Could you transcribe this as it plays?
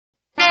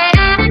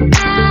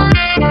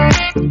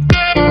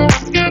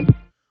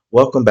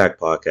Welcome back,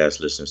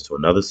 podcast listeners, to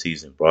another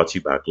season brought to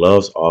you by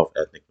Gloves Off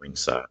Ethnic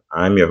Ringside.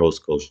 I'm your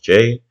host, Coach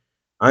Jay.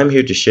 I'm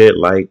here to shed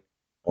light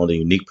on the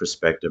unique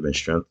perspective and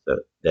strength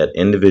that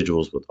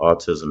individuals with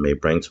autism may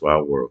bring to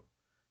our world.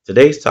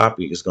 Today's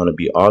topic is going to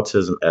be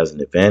autism as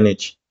an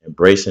advantage,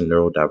 embracing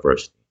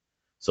neurodiversity.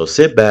 So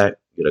sit back,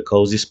 get a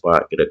cozy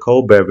spot, get a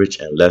cold beverage,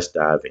 and let's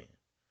dive in.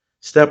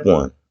 Step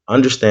one,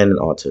 understanding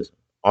autism.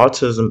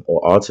 Autism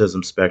or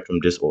autism spectrum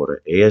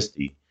disorder,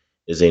 ASD,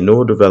 is a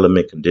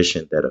neurodevelopment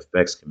condition that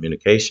affects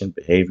communication,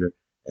 behavior,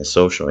 and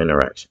social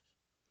interaction.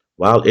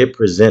 While it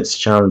presents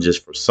challenges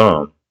for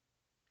some,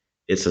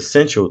 it's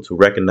essential to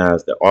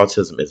recognize that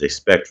autism is a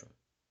spectrum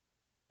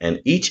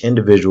and each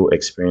individual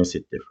experiences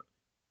it differently.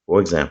 For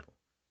example,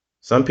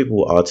 some people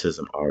with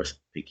autism are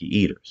picky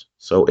eaters.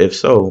 So, if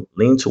so,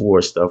 lean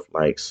towards stuff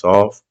like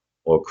soft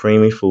or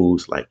creamy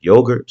foods like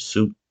yogurt,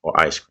 soup, or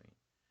ice cream.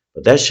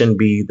 But that shouldn't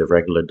be the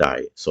regular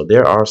diet. So,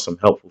 there are some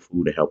helpful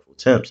food and helpful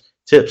tips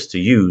to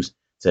use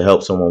to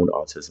help someone with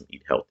autism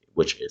eat healthy,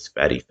 which is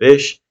fatty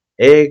fish,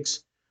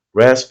 eggs,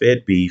 grass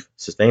fed beef,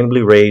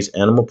 sustainably raised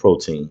animal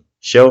protein,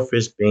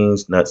 shellfish,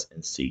 beans, nuts,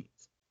 and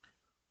seeds.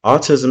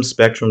 Autism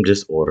spectrum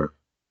disorder,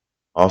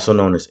 also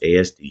known as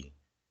ASD,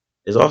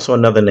 is also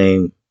another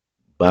name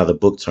by the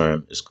book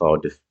term is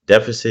called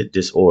deficit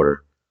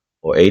disorder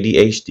or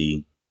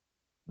ADHD,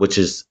 which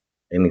is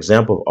an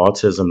example of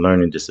autism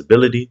learning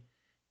disability,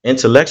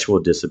 intellectual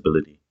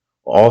disability,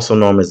 or also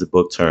known as the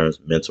book terms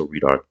mental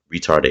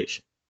retardation.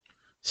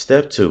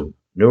 Step two,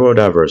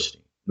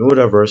 neurodiversity.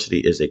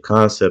 Neurodiversity is a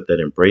concept that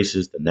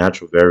embraces the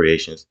natural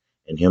variations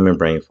in human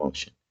brain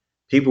function.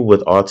 People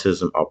with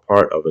autism are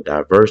part of a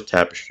diverse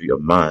tapestry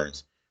of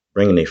minds,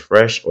 bringing a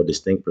fresh or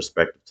distinct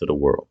perspective to the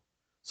world.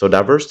 So,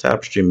 diverse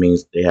tapestry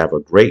means they have a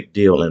great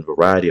deal and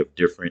variety of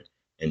different,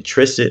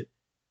 intrinsic,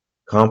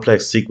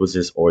 complex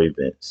sequences or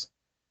events.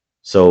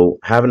 So,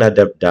 having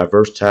that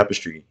diverse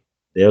tapestry,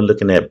 they're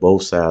looking at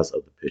both sides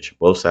of the picture,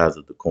 both sides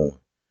of the coin.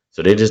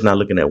 So, they're just not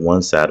looking at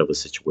one side of a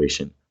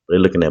situation, but they're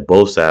looking at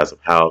both sides of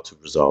how to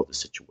resolve the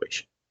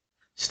situation.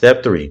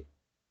 Step three,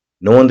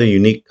 knowing the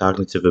unique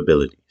cognitive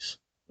abilities.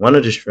 One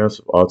of the strengths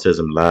of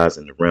autism lies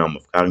in the realm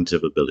of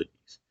cognitive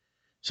abilities.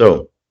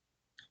 So,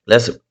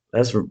 let's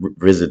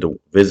visit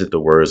the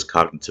words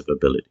cognitive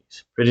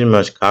abilities. Pretty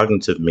much,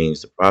 cognitive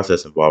means the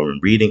process involving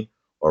reading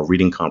or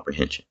reading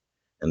comprehension,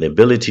 and the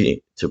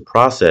ability to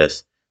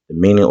process the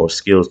meaning or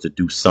skills to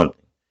do something.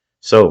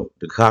 So,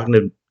 the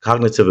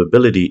cognitive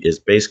ability is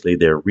basically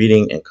their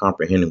reading and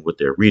comprehending what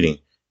they're reading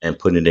and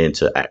putting it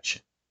into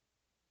action.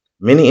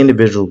 Many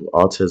individuals with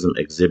autism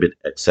exhibit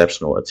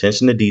exceptional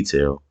attention to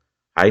detail,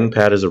 heightened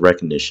patterns of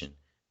recognition,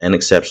 and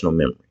exceptional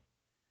memory.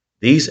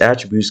 These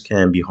attributes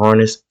can be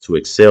harnessed to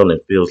excel in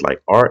fields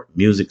like art,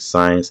 music,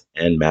 science,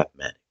 and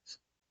mathematics.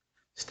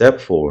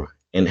 Step 4,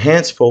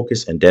 enhance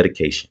focus and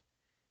dedication.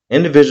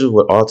 Individuals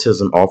with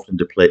autism often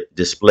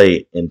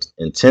display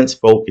intense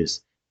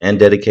focus and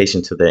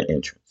dedication to their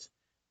interests.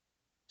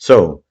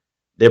 So,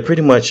 they're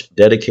pretty much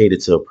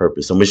dedicated to a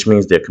purpose, which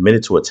means they're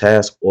committed to a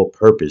task or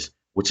purpose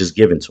which is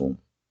given to them.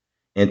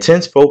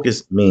 Intense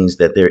focus means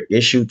that they're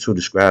issued to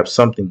describe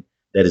something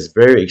that is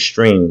very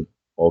extreme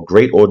or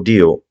great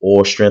ordeal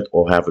or strength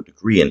or have a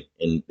degree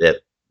in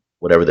that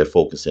whatever they're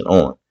focusing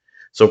on.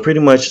 So pretty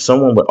much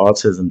someone with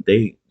autism,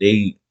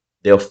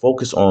 they'll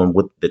focus on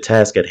what the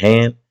task at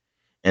hand,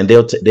 and they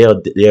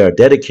are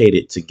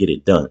dedicated to get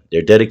it done.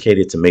 They're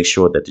dedicated to make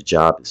sure that the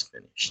job is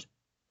finished.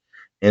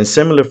 In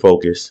similar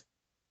focus,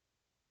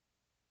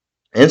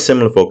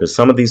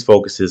 some of these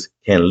focuses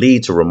can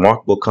lead to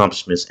remarkable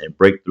accomplishments and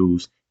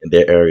breakthroughs in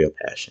their area of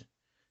passion.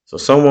 So,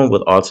 someone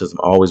with autism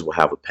always will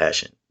have a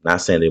passion.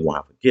 Not saying they won't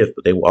have a gift,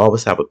 but they will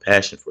always have a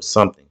passion for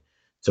something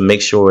to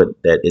make sure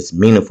that it's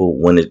meaningful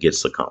when it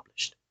gets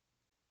accomplished.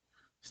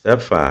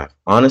 Step 5,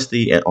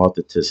 honesty and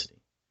authenticity.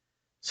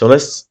 So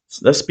let's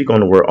speak on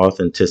the word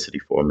authenticity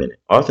for a minute.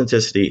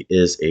 Authenticity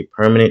is a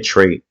permanent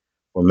trait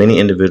for many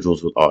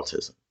individuals with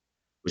autism,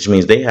 which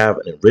means they have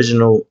an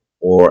original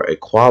or a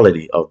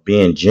quality of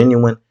being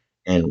genuine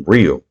and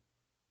real.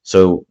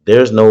 So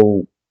there's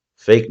no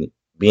fake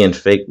being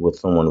fake with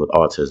someone with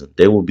autism.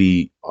 They will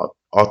be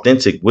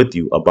authentic with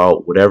you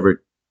about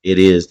whatever it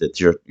is that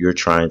you're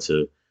trying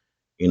to,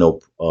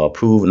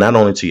 prove not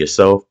only to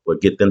yourself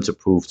but get them to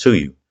prove to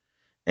you.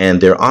 And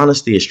their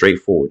honesty is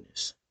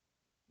straightforwardness.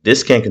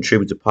 This can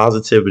contribute to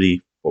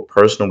positivity for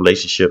personal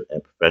relationship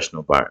and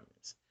professional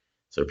environments.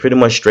 So pretty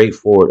much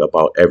straightforward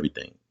about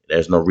everything.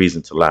 There's no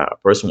reason to lie. A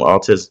person with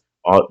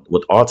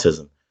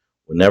autism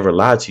will never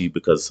lie to you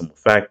because the simple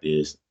fact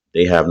is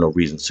they have no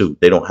reason to.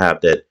 They don't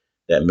have that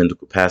mental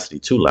capacity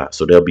to lie.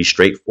 So they'll be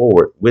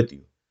straightforward with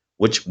you,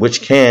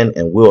 which can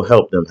and will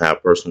help them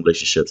have personal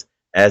relationships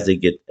as they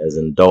get as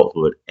an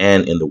adulthood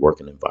and in the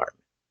working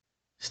environment.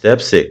 Step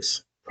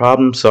 6,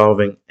 problem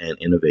solving and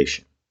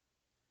innovation.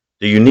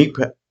 The unique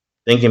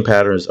thinking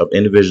patterns of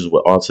individuals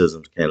with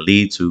autism can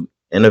lead to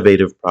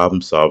innovative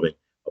problem solving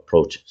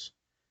approaches,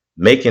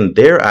 making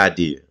their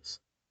ideas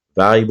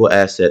valuable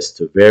assets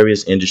to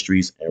various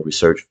industries and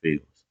research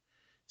fields.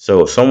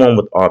 So, someone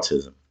with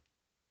autism,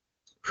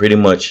 pretty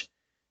much,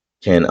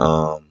 can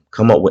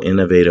come up with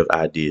innovative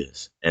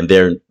ideas and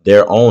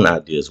their own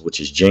ideas, which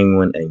is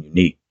genuine and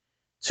unique,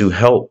 to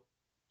help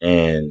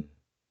and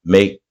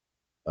make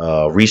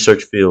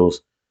research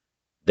fields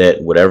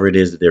that whatever it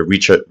is that they're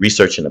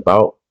researching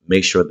about,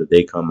 make sure that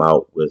they come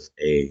out with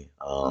a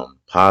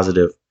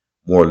positive,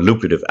 more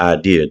lucrative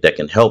idea that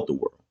can help the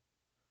world.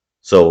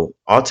 So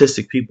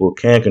autistic people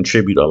can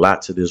contribute a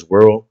lot to this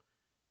world,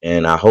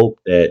 and I hope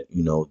that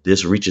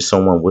this reaches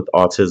someone with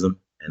autism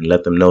and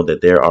let them know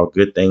that there are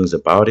good things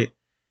about it,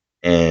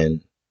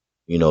 and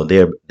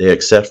they're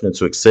exceptional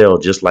to excel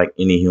just like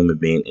any human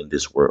being in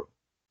this world.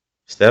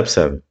 Step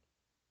 7.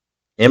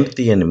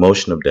 Empathy and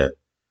emotional depth.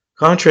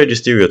 Contrary to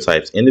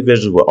stereotypes,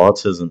 individuals with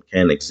autism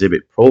can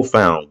exhibit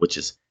profound, which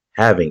is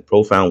having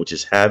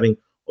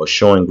or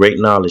showing great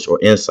knowledge or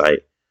insight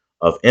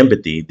of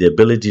empathy, the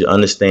ability to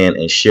understand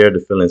and share the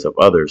feelings of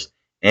others,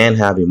 and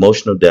have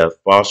emotional depth,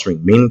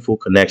 fostering meaningful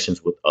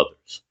connections with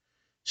others.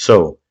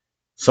 So,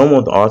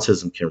 someone with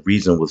autism can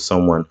reason with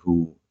someone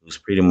who's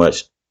pretty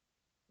much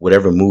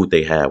whatever mood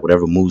they have,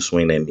 whatever mood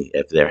swing they meet.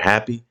 If they're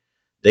happy,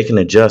 they can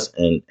adjust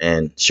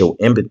and show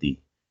empathy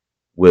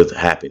with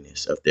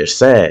happiness. If they're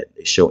sad,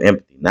 they show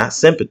empathy, not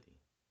sympathy,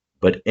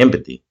 but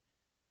empathy,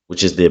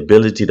 which is the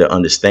ability to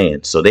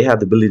understand. So they have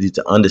the ability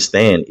to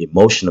understand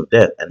emotional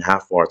depth and how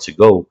far to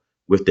go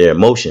with their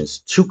emotions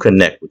to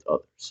connect with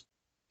others.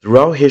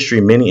 Throughout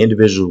history, many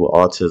individuals with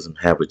autism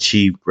have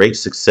achieved great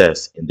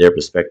success in their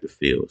respective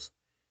fields.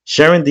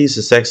 Sharing these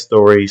success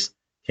stories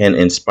can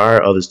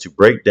inspire others to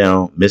break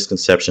down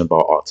misconceptions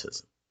about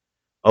autism.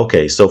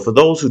 Okay, so for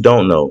those who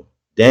don't know,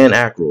 Dan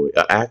Aykroyd,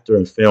 an actor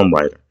and film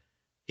writer,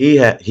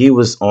 he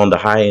was on the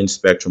high end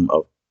spectrum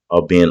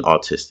of being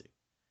autistic.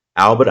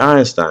 Albert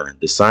Einstein,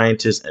 the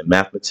scientist and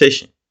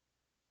mathematician,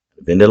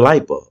 invented the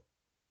light bulb,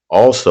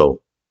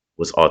 also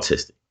was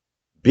autistic.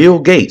 Bill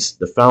Gates,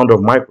 the founder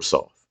of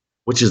Microsoft,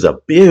 which is a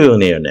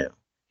billionaire now,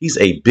 he's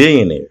a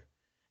billionaire,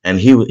 and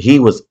he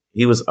was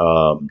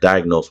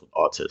diagnosed with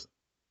autism.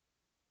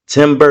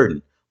 Tim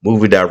Burton,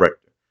 movie director.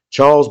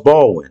 Charles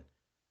Baldwin,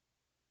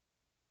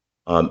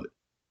 um,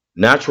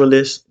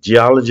 naturalist,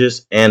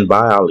 geologist, and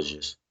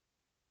biologist,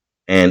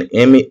 and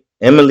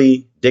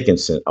Emily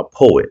Dickinson, a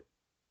poet,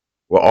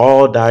 were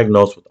all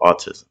diagnosed with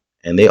autism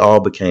and they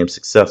all became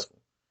successful.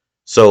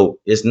 So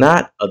it's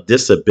not a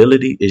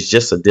disability, it's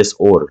just a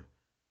disorder.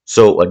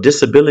 So a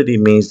disability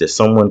means that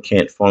someone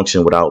can't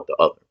function without the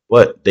other,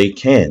 but they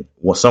can.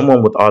 Well,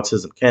 someone with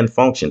autism can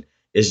function.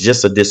 It's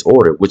just a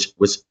disorder, which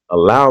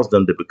allows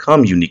them to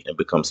become unique and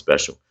become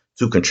special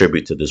to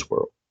contribute to this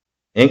world.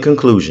 In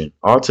conclusion,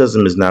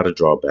 autism is not a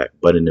drawback,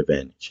 but an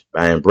advantage.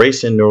 By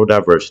embracing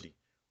neurodiversity,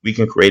 we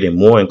can create a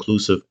more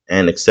inclusive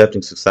and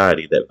accepting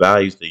society that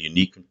values the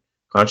unique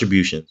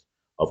contributions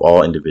of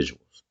all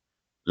individuals.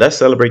 Let's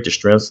celebrate the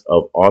strengths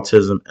of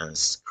autism and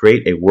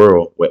create a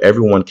world where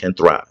everyone can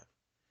thrive.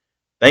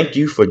 Thank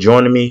you for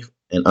joining me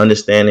and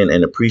understanding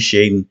and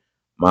appreciating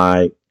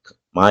my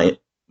my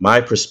my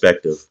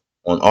perspective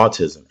on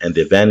autism and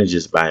the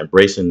advantages by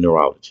embracing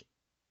neurology.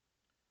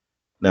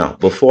 Now,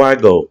 before I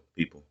go,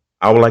 people,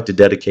 I would like to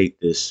dedicate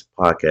this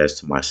podcast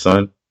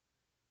to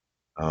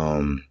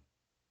um,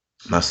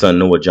 my son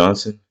Noah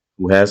Johnson,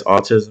 who has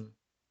autism.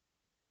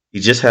 He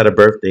just had a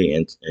birthday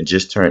and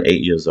just turned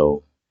 8 years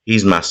old.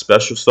 He's my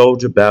special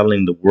soldier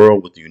battling the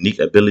world with the unique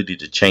ability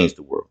to change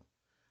the world.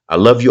 I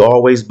love you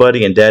always,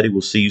 buddy, and daddy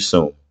will see you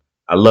soon.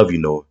 I love you,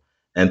 Noah.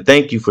 And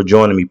thank you for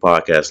joining me,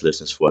 podcast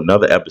listeners, for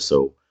another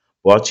episode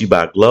brought to you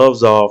by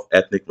Gloves Off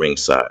Ethnic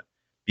Ringside.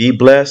 Be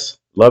blessed,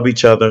 love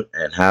each other,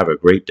 and have a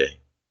great day.